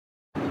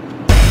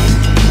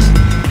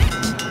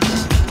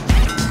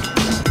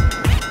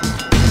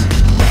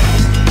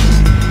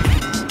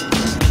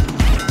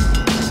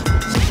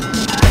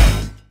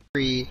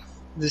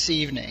this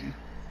evening.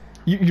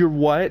 Your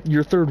what?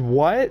 Your third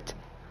what?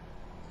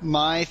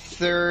 My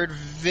third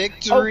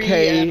victory.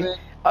 Okay, Evan.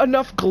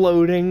 enough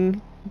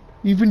gloating.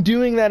 You've been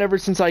doing that ever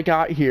since I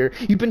got here.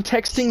 You've been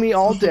texting me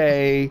all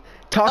day,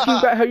 talking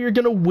about how you're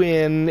gonna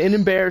win and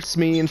embarrass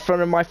me in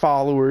front of my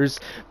followers.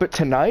 But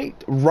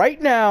tonight,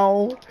 right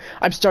now,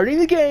 I'm starting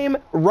the game.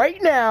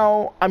 Right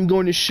now, I'm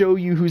going to show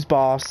you who's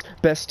boss.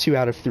 Best 2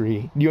 out of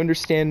 3. Do you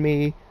understand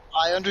me?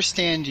 I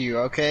understand you,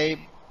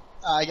 okay?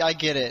 I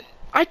get it.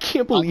 I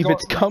can't believe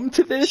it's come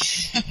to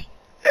this.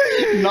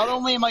 Not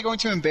only am I going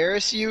to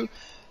embarrass you,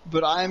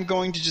 but I'm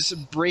going to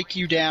just break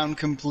you down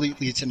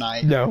completely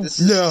tonight. This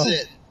is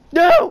it.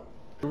 No!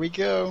 Here we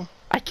go.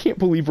 I can't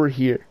believe we're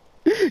here.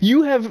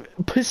 You have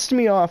pissed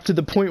me off to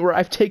the point where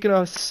I've taken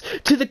us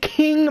to the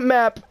king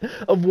map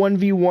of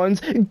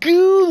 1v1s,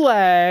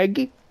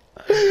 Gulag!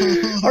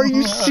 Are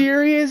you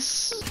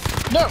serious?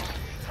 No!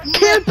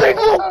 Camping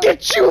won't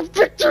get you a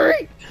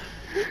victory!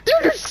 Do you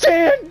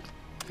understand?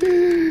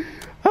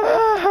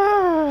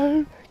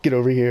 Get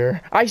over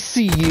here. I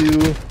see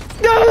you.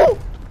 No!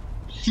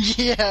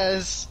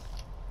 Yes!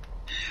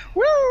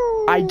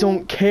 Woo! I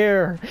don't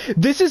care.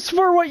 This is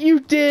for what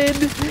you did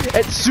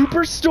at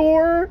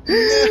Superstore.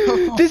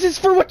 No. This is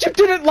for what you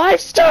did at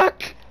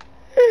Livestock.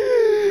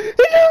 And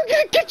now I'm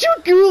gonna get you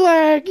a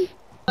Gulag.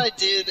 What I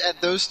did at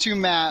those 2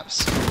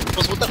 maps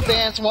was what the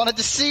fans wanted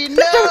to see. No!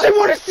 That's what they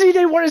want to see.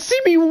 They want to see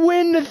me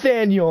win,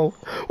 Nathaniel.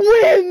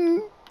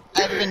 Win!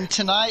 Evan,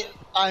 tonight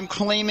I'm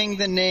claiming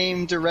the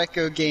name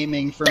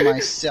DerechoGaming for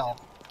myself.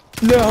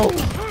 No.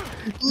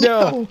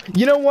 No.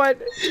 You know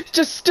what?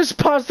 Just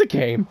pause the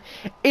game.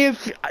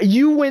 If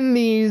you win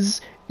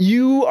these,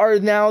 you are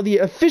now the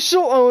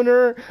official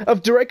owner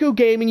of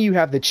DerechoGaming. You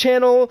have the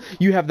channel,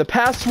 you have the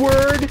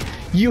password,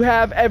 you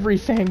have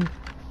everything.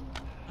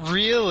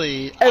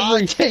 Really?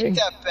 Everything. I take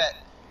that bet.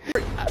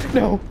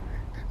 No.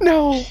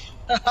 No.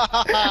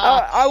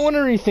 I want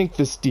to rethink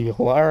this deal,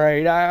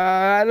 alright?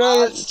 I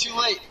don't... It's too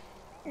late.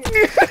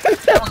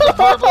 That was a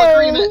verbal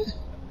agreement.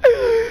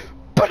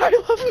 But I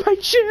love my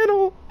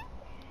channel.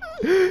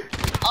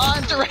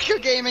 I'm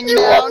DerechoGaming You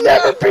now. will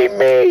never be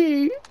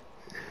me.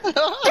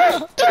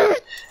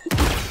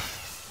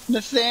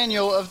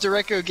 Nathaniel of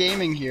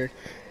DerechoGaming here.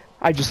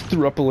 I just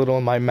threw up a little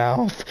in my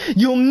mouth.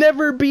 You'll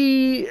never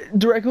be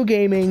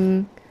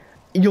DerechoGaming.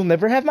 You'll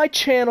never have my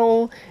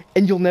channel,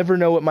 and you'll never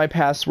know what my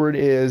password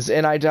is,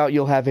 and I doubt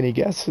you'll have any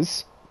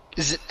guesses.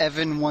 Is it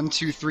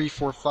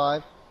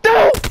Evan12345?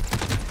 No!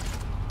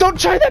 Don't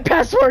try that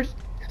password!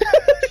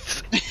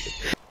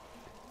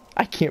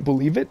 I can't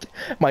believe it.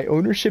 My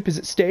ownership is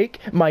at stake.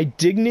 My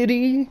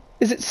dignity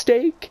is at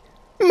stake.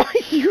 My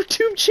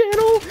YouTube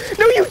channel?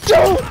 No, you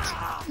don't!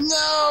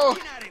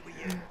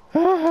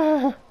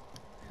 No!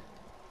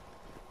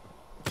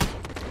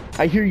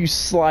 I hear you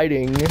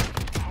sliding.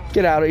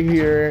 Get out of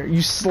here,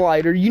 you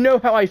slider. You know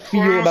how I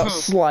feel about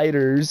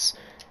sliders.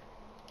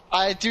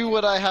 I do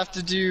what I have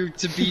to do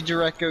to be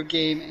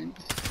DerechoGaming.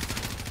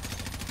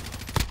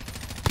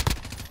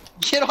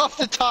 Get off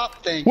the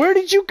top thing. Where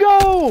did you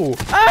go?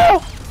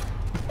 Ow!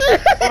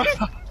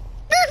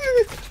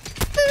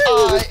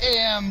 I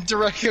am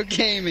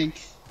DerechoGaming.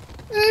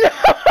 No!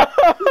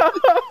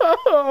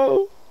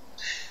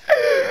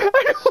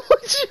 I don't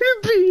want you to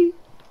be.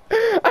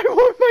 I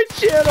want my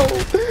channel.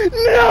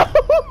 No!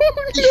 No.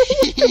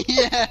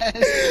 Yes.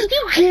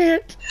 You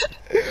can't.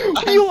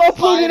 You'll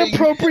upload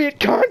inappropriate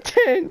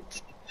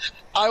content.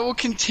 I will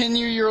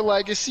continue your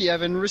legacy,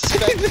 Evan,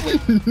 respectfully.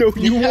 No,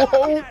 you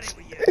won't.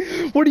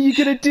 What are you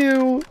gonna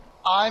do?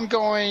 I'm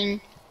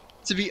going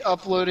to be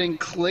uploading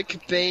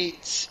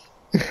clickbait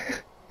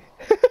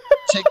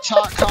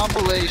TikTok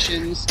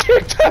compilations.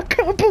 TikTok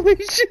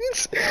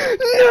compilations?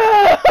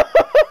 No!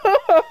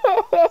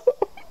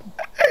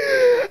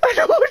 I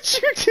know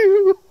what you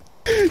do.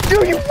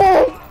 No, you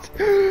won't.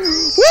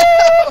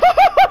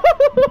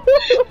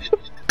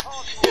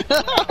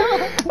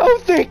 Oh,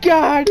 thank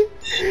God.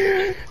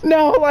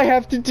 Now all I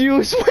have to do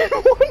is win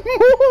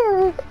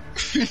one more.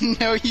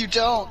 No, you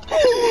don't.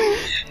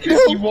 No.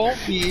 You won't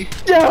be.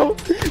 No,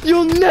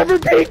 you'll never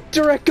beat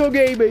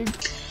DerechoGaming.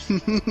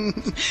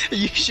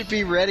 You should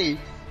be ready.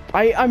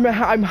 I'm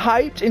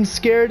hyped and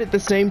scared at the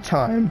same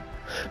time,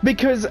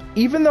 because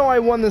even though I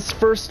won this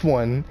first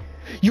one,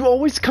 you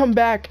always come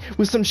back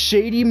with some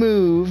shady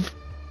move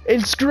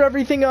and screw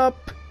everything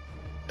up.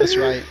 That's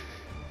right.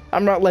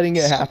 I'm not letting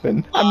it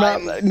happen.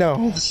 I'm not.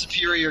 No. The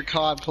superior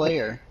COD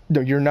player. No,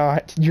 you're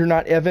not. You're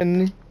not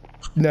Evan.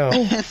 No.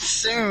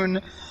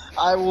 Soon,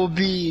 I will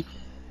be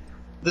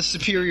the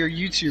superior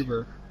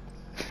YouTuber.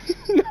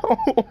 No.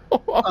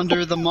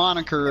 Under the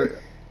moniker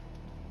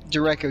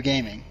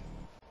DerechoGaming.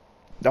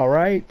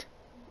 Alright.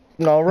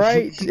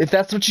 Alright. If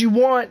that's what you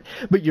want,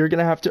 but you're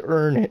gonna have to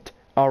earn it.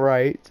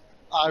 Alright.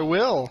 I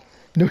will.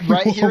 No, you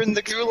right won't. here in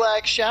the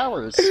Gulag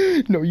showers.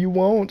 No, you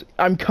won't.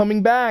 I'm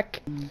coming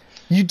back.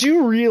 You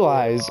do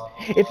realize,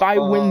 if I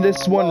win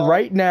this one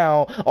right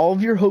now, all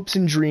of your hopes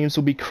and dreams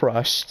will be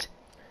crushed.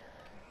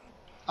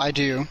 I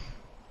do.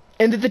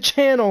 And that the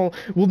channel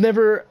will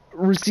never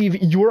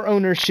receive your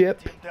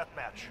ownership.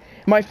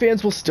 My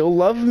fans will still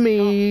love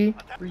me.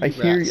 I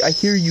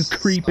hear you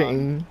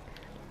creeping.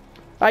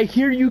 I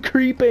hear you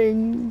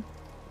creeping.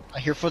 I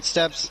hear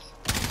footsteps.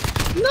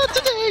 Not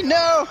today,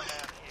 no!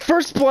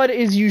 First blood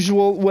is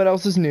usual. What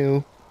else is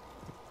new?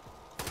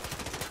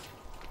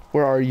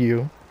 Where are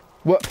you?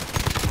 What?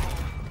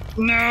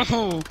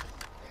 No!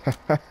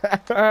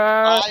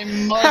 I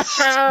must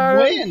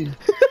win!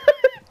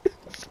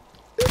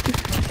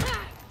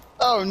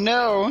 Oh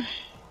no!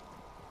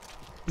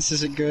 This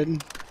isn't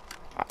good.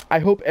 I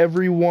hope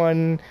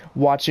everyone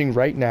watching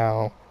right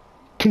now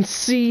can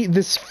see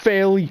this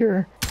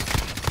failure.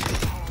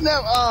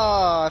 No!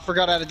 Oh, I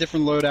forgot I had a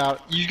different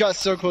loadout. You got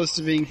so close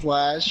to being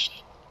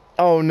flashed.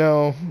 Oh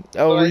no.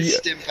 Oh, I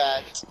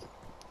stimpacked.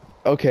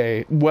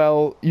 Okay,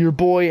 well, your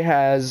boy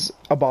has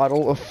a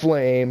bottle of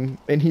flame,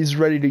 and he's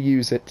ready to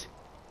use it.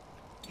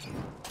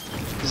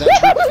 Is that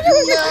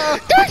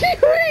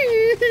true?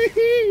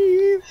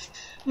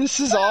 No!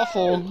 This is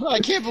awful. I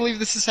can't believe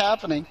this is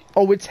happening.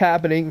 Oh, it's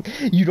happening.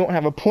 You don't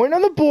have a point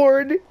on the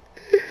board,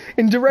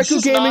 and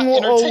DerechoGaming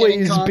will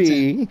always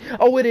be.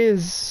 Oh, it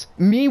is.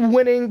 Me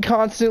winning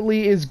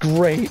constantly is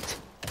great.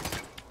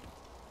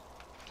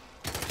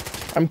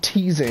 I'm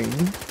teasing.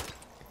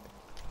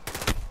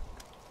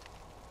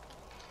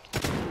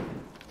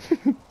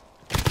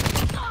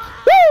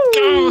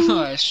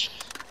 Gosh.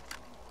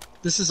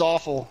 This is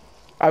awful.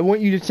 I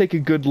want you to take a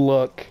good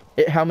look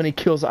at how many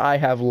kills I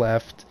have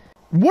left.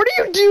 What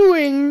are you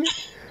doing?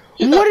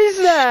 What is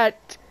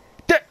that?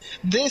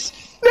 This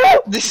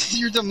is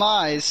your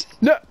demise.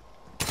 No.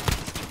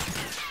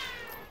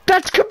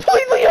 That's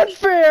completely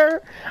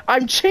unfair.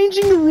 I'm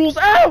changing the rules.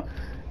 Ow!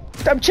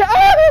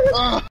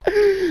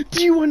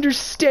 Do you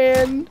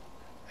understand?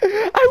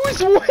 I was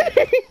winning.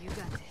 You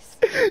got this.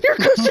 You're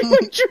crushing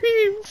my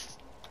dreams.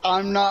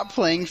 I'm not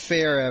playing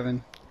fair,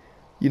 Evan.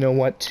 You know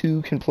what?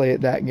 Two can play at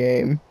that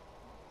game.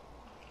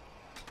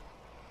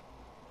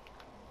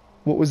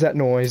 What was that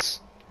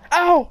noise?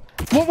 Ow!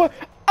 What?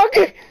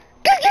 Okay!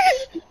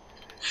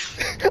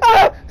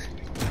 Ah!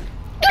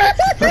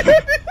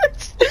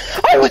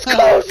 I was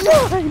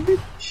clotheslined!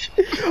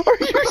 Are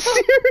you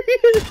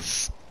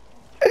serious?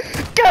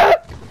 God!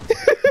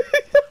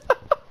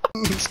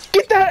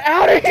 Get that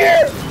out of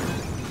here!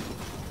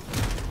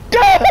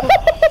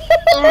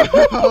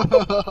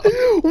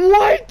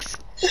 What?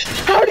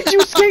 How did you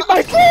escape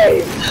my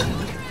flame?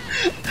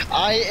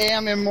 I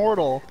am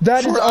immortal.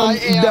 That is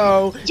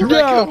no.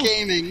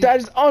 DerechoGaming. That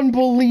is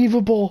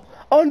unbelievable.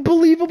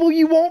 Unbelievable.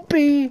 You won't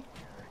be.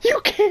 You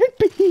can't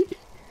be.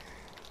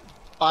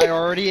 I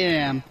already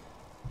am.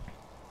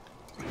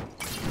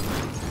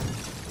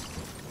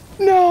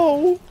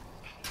 No.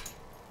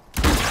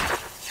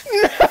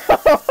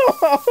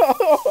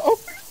 No.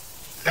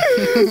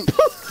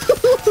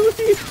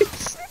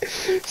 Please.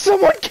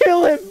 Someone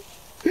kill him.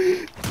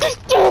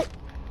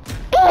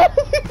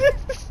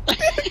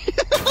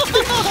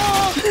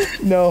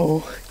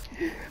 No,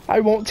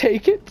 I won't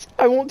take it.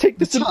 I won't take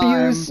this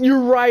abuse. You're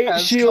right,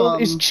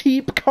 Shield is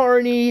cheap,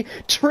 carny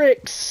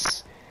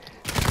tricks.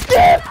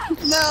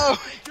 No!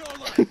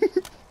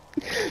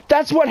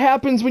 That's what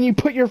happens when you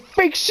put your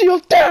fake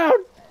shield down!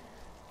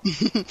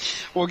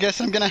 Well,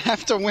 guess I'm gonna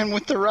have to win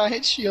with the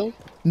riot shield.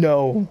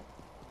 No.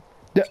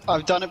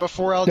 I've done it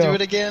before, I'll do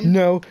it again.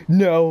 No.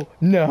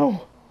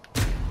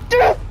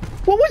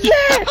 What was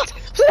that?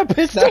 Was that a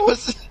pistol?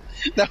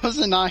 That was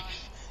a knife.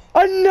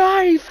 A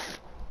knife!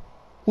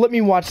 Let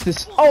me watch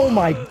this. Oh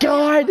my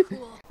god!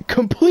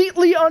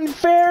 Completely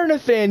unfair,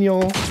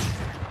 Nathaniel!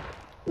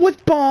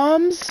 With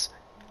bombs?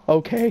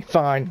 Okay,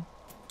 fine.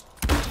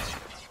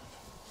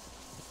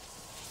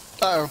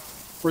 Uh-oh.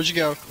 Where'd you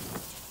go?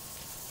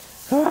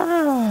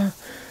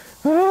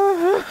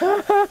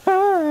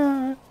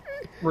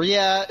 Where you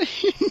at?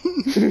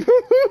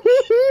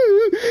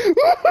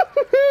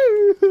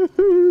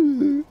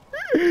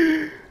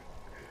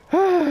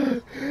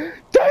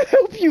 I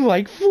hope you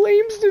like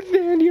flames,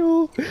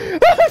 Nathaniel.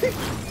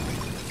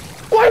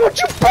 Why won't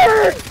you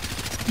burn?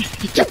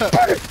 You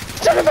burn,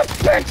 son of a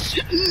bitch!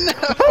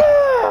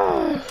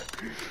 No.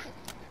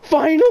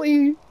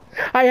 Finally,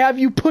 I have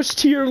you pushed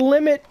to your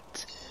limit,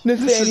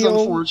 Nathaniel. This is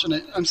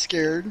unfortunate. I'm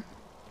scared.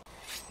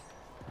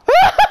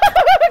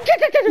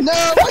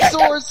 No, my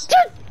swords!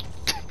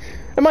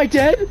 Am I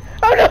dead?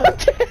 Oh no, I'm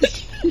dead!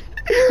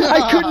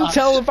 I couldn't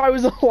tell if I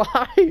was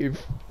alive.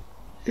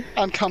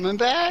 I'm coming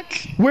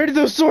back. Where did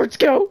those swords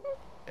go?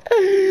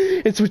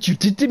 It's what you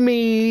did to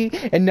me,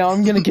 and now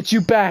I'm gonna get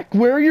you back.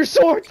 Where are your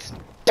swords?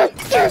 Oh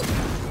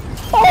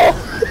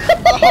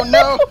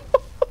no!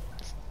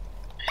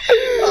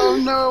 Oh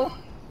no!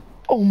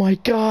 Oh my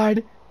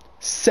god.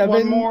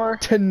 7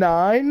 to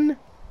 9?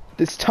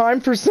 It's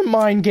time for some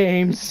mind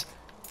games.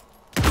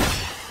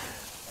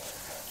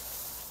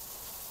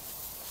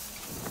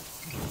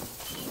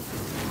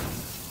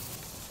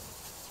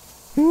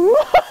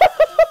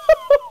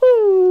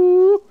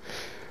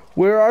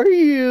 Where are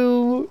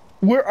you?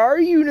 Where are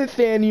you,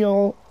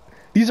 Nathaniel?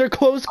 These are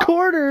close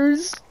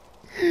quarters.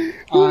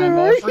 I'm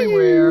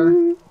everywhere.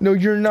 You? No,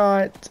 you're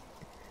not.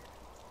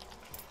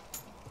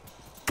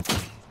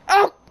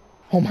 Oh!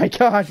 Oh my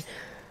god.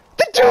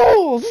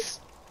 tools!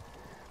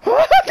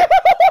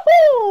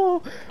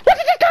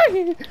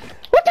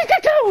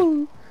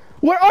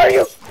 Where are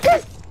you?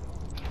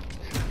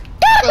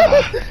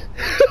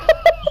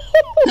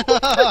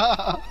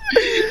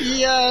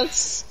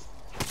 Yes!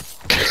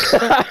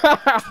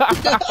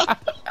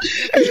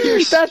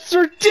 That's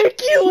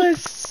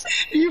ridiculous!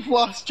 You've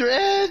lost your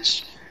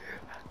edge!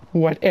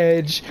 What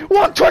edge?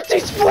 Walk towards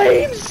these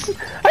flames!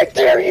 I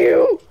dare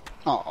you!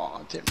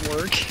 Aw, it didn't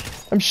work.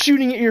 I'm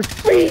shooting at your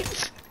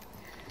feet!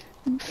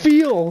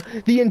 Feel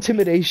the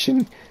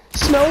intimidation.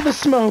 Smell the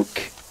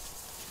smoke.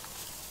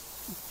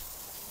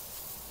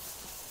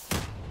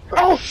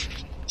 Oh!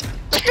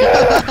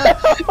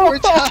 We're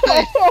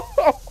tied!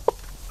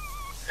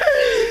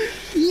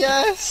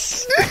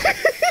 Yes!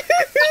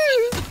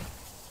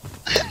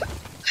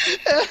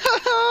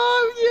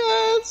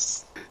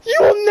 Yes! You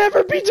will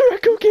never be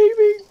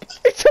DerechoGaming!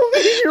 It's only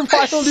in your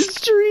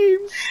wildest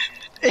dreams!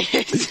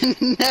 It's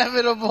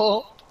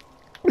inevitable!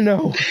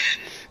 No.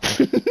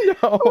 No.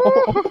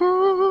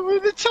 Oh,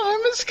 the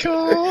time has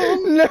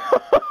come! No!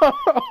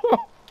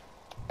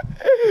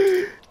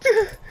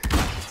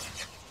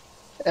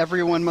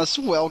 Everyone must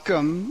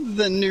welcome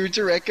the new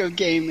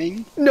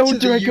DerechoGaming to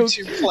the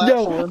YouTube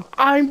platform. No,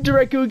 I'm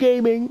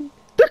DerechoGaming.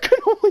 There can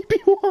only be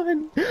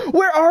one.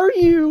 Where are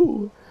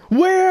you?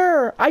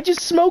 Where? I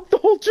just smoked the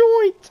whole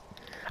joint.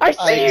 I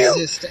see you.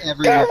 Exist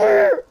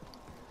everywhere.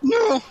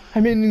 No.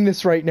 I'm ending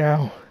this right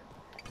now.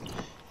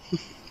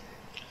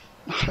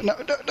 No.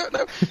 Oh!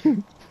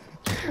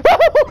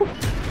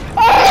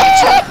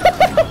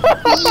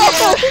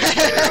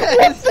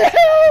 What the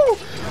hell?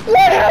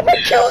 What happened?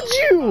 I killed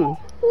you!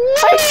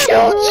 I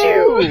killed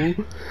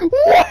you!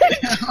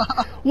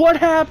 What? What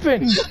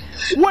happened?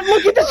 What?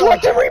 Look at this!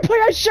 Watch the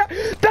replay! I shot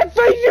that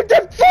face!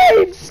 That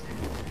face!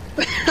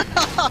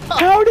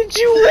 How did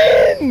you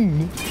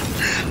win?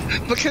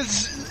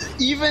 Because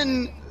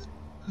even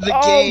the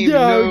game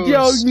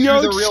knows who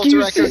the real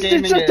DerechoGaming is.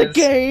 It's not the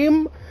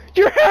game.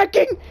 You're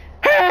hacking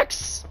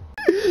hacks.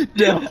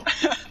 No.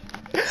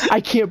 I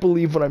can't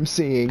believe what I'm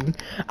seeing.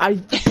 I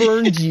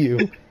burned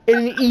you in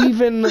an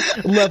even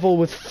level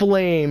with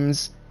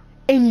flames,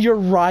 and your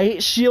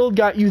riot shield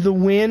got you the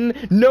win?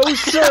 No,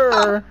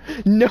 sir!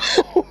 No,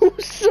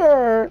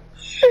 sir!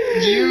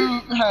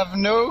 You have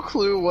no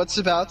clue what's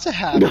about to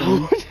happen.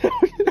 No.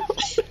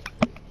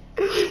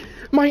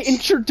 My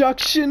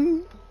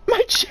introduction,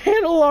 my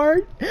channel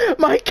art,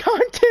 my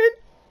content,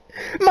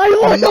 my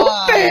loyal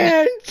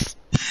fans!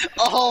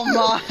 All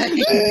mine!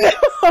 No.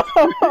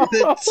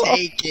 The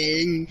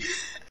taking!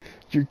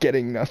 You're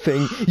getting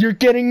nothing. You're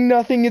getting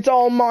nothing. It's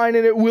all mine,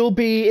 and it will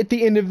be at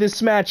the end of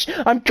this match.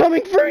 I'm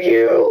coming for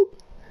you!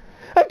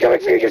 I'm coming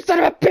for you, you son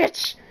of a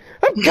bitch!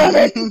 I'm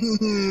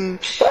coming!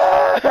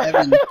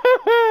 Evan.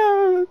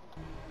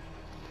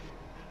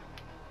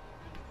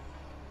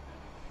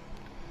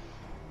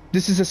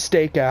 This is a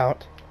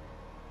stakeout.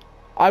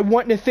 I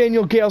want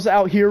Nathaniel Gales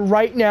out here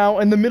right now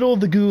in the middle of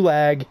the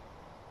Gulag.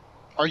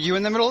 Are you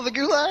in the middle of the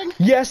Gulag?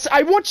 Yes,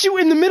 I want you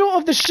in the middle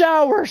of the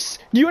showers.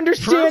 You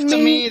understand Prove me? to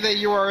me that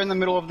you are in the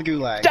middle of the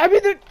Gulag. I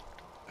mean,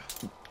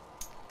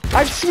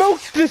 I've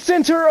smoked the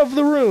center of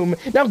the room.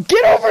 Now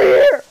get over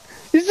here!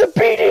 This is a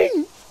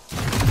beating!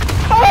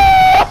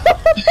 Oh!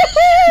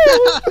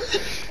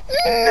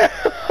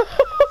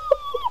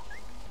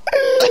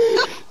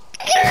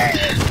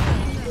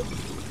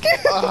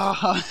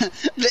 No!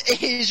 The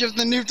age of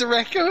the new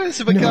Derecho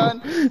has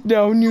begun.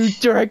 No new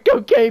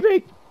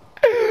DerechoGaming.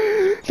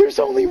 There's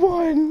only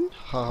one.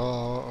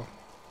 Oh.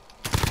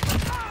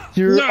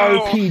 Your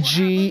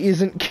RPG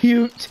isn't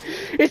cute.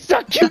 It's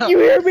not cute, you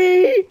hear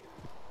me?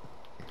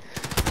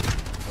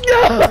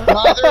 No!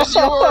 Neither is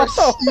yours.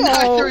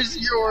 Neither is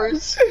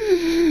yours.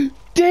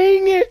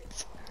 Dang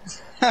it.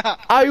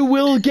 I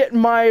will get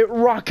my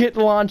rocket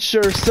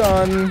launcher,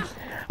 son.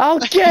 I'll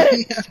get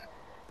it.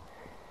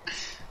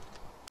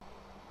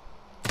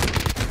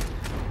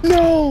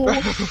 No!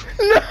 No!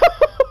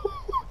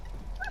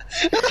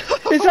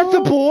 Is that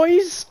the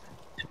boys?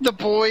 The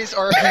boys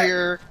are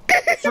here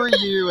for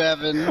you,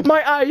 Evan.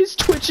 My eye is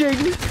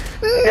twitching.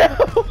 No!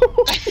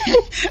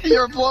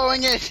 You're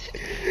blowing it.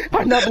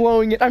 I'm not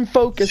blowing it. I'm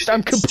focused.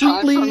 I'm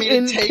completely time for me to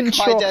in take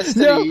control. my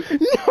destiny.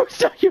 No,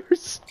 it's not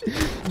yours.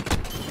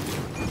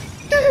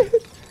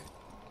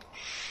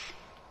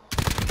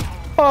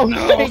 Oh,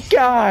 no. Thank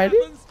God.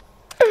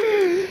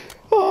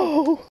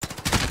 Oh.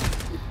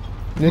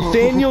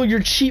 Nathaniel, your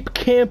cheap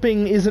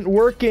camping isn't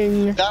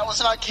working. That was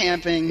not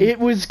camping. It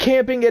was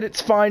camping at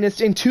its finest,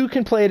 and two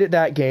can play it at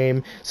that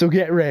game, so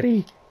get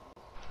ready.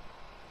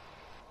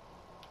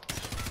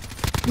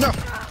 No.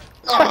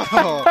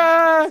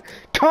 Oh.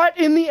 Caught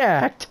in the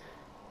act.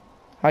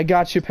 I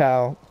got you,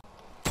 pal.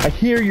 I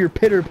hear your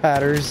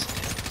pitter-patters.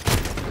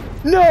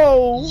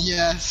 No!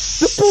 Yes.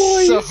 The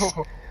boys!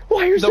 So,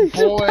 why are they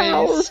so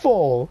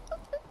powerful?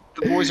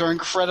 The boys are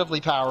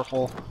incredibly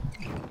powerful.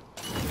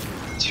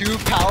 Too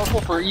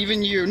powerful for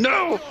even you.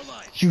 No!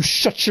 You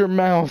shut your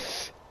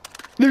mouth.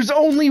 There's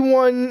only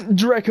one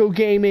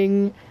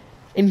DerechoGaming,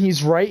 and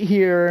he's right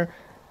here.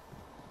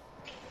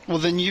 Well,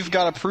 then you've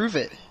got to prove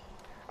it.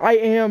 I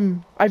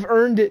am. I've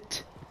earned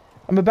it.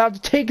 I'm about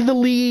to take the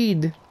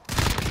lead.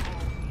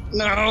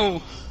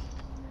 No.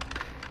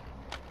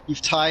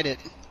 You've tied it.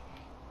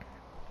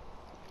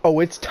 Oh,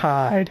 it's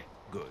tied.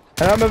 Good.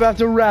 And I'm about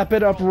to wrap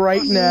it up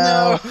right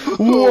now.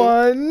 No.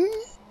 1.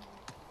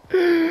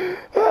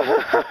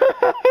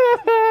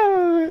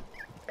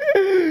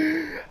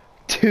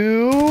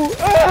 2.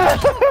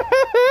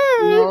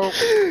 No.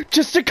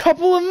 Just a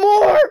couple of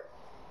more.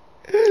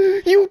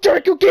 You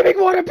DerechoGaming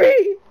wannabe.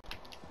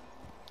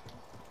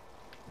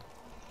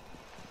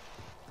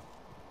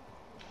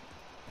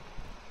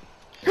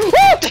 No!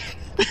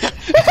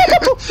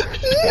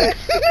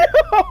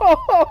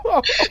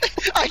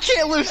 I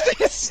can't lose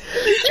this!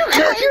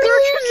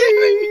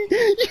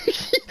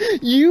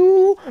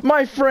 You,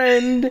 my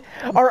friend,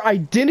 are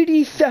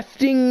identity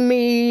thefting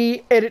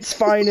me at its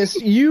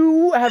finest.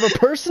 You have a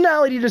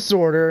personality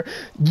disorder.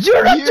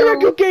 You're not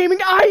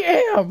DerechoGaming,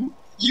 I am!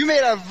 You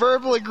made a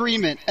verbal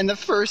agreement in the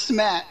first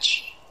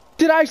match.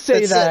 Did I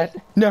say that?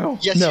 No.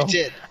 Yes, no. you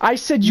did. I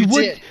said you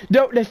would. Did.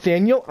 No,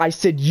 Nathaniel, I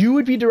said you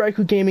would be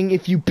DerechoGaming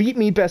if you beat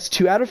me best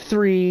 2 out of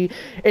 3,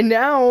 and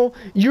now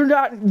you're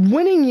not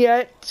winning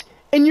yet,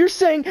 and you're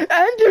saying,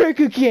 I'm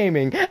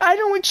DerechoGaming. I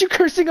don't want you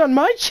cursing on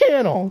my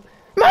channel.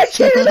 My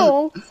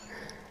channel!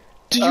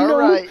 Do you know?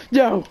 Right.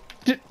 No.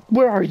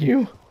 Where are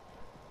you?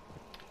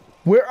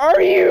 Where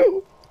are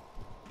you?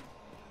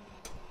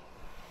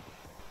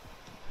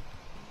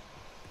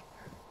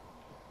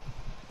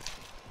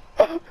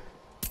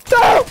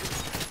 No!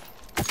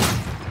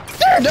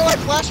 No, I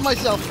flashed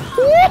myself!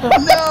 No!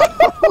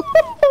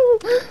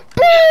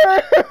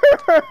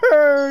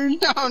 Burn!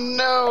 Oh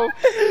no!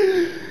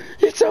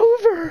 It's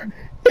over!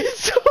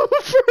 It's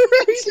over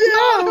right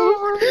now!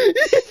 Over.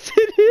 Yes,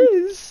 it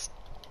is!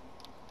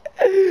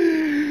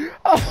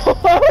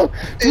 Oh!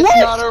 It's what?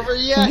 not over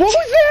yet! What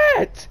was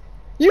that?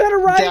 You had a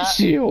riot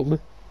shield!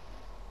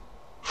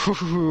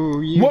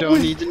 Ooh, you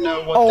don't need to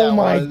know what that was. Oh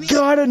my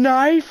god, a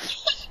knife?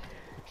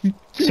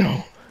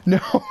 No. No,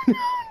 no, no.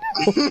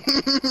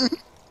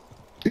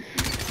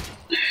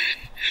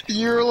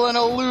 You're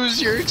gonna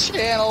lose your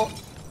channel.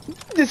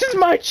 This is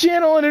my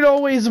channel and it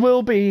always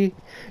will be.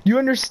 You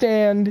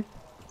understand?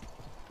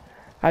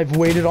 I've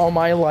waited all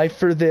my life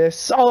for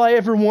this. All I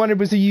ever wanted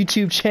was a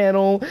YouTube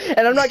channel,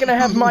 and I'm not gonna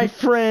have my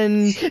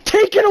friend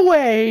take it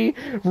away.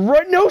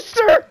 Right? No,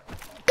 sir.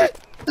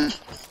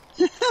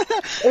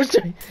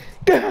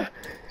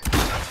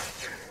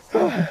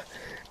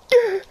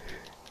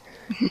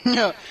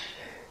 No.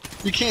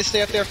 You can't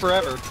stay up there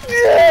forever.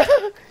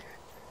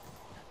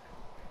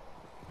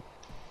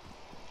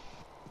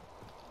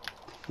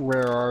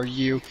 Where are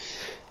you?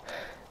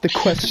 The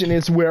question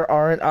is, where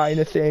aren't I,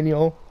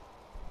 Nathaniel?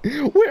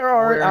 Where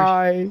aren't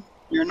I?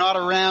 You're not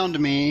around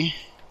me.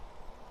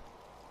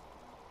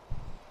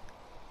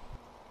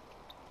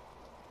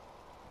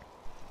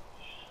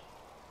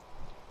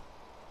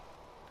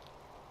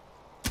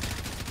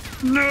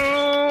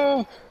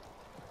 No!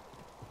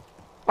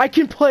 I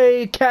can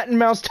play cat and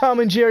mouse Tom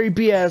and Jerry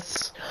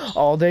BS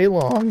all day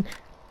long.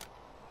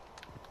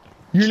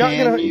 You're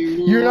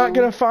not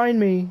gonna find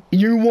me.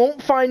 You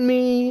won't find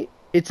me.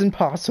 It's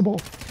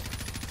impossible.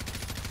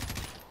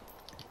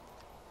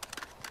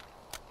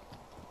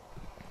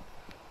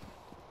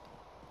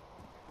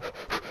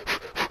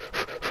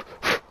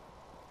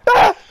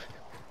 Ah!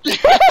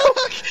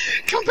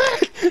 Come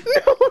back!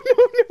 No,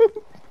 no, no!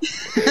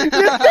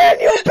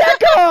 Nathaniel,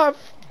 back off!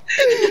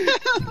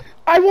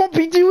 I won't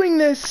be doing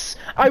this.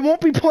 I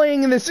won't be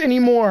playing this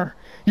anymore.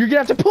 You're gonna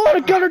have to pull out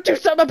a gun or do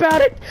something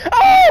about it.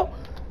 Oh!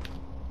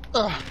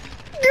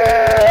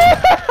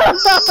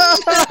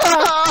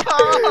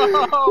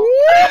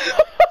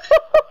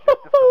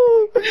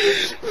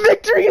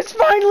 Victory is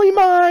finally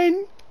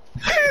mine.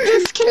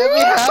 This can't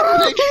be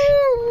happening.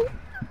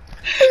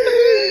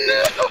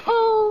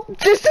 No.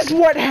 This is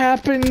what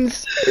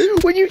happens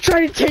when you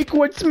try to take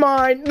what's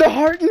mine, the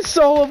heart and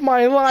soul of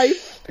my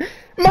life,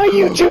 my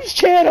YouTube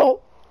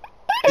channel.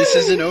 This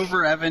isn't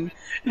over, Evan.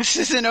 This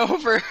isn't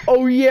over.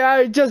 Oh yeah,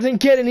 it doesn't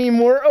get any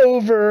more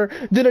over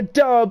than a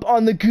dub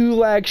on the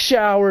Gulag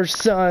shower,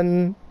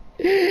 son.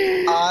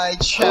 I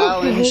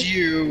challenge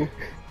you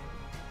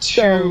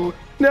to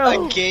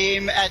a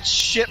game at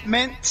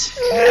shipment.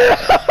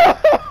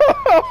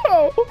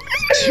 No.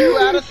 2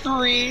 out of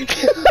 3.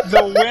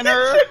 The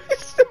winner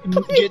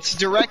gets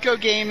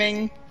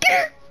DerechoGaming.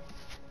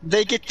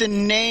 They get to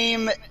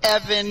name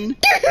Evan.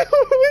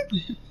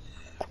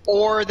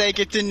 Or they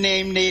get to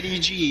name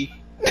NateyG.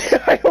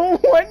 I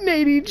don't want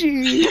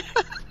NateyG.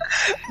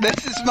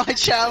 This is my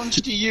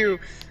challenge to you.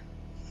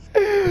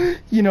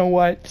 You know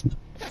what?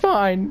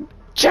 Fine.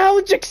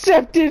 Challenge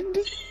accepted.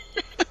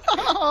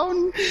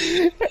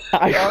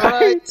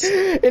 Alright.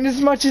 And as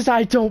much as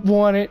I don't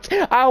want it,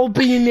 I'll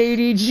be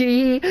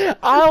NateyG.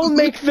 I'll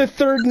make the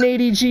 3rd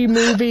NateyG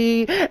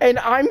movie, and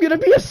I'm gonna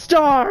be a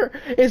star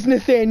as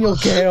Nathaniel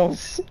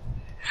Gales.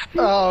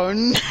 Oh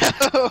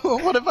no!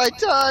 What have I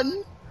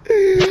done?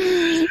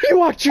 You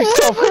walked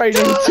yourself right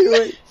into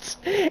it.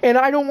 And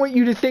I don't want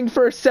you to think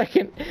for a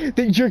second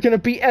that you're gonna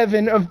be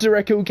Evan of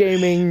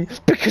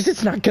DerechoGaming, because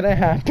it's not gonna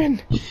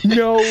happen.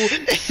 No,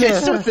 sir.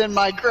 It's within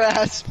my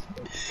grasp.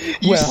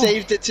 You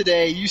saved it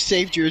today, you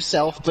saved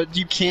yourself, but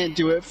you can't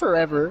do it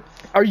forever.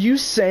 Are you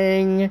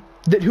saying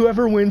that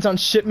whoever wins on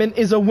shipment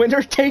is a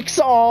winner takes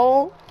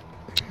all?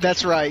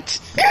 That's right.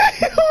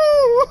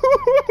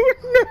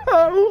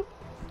 Oh,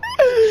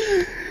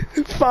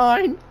 no.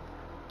 Fine.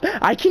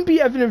 I can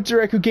be Evan of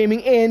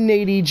DerechoGaming and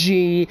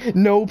NateyG,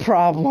 no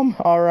problem,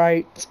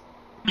 alright?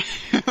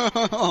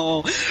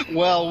 Oh,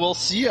 well, we'll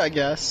see, I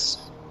guess.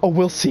 Oh,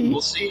 we'll see.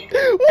 We'll see.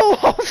 We'll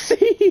all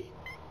see.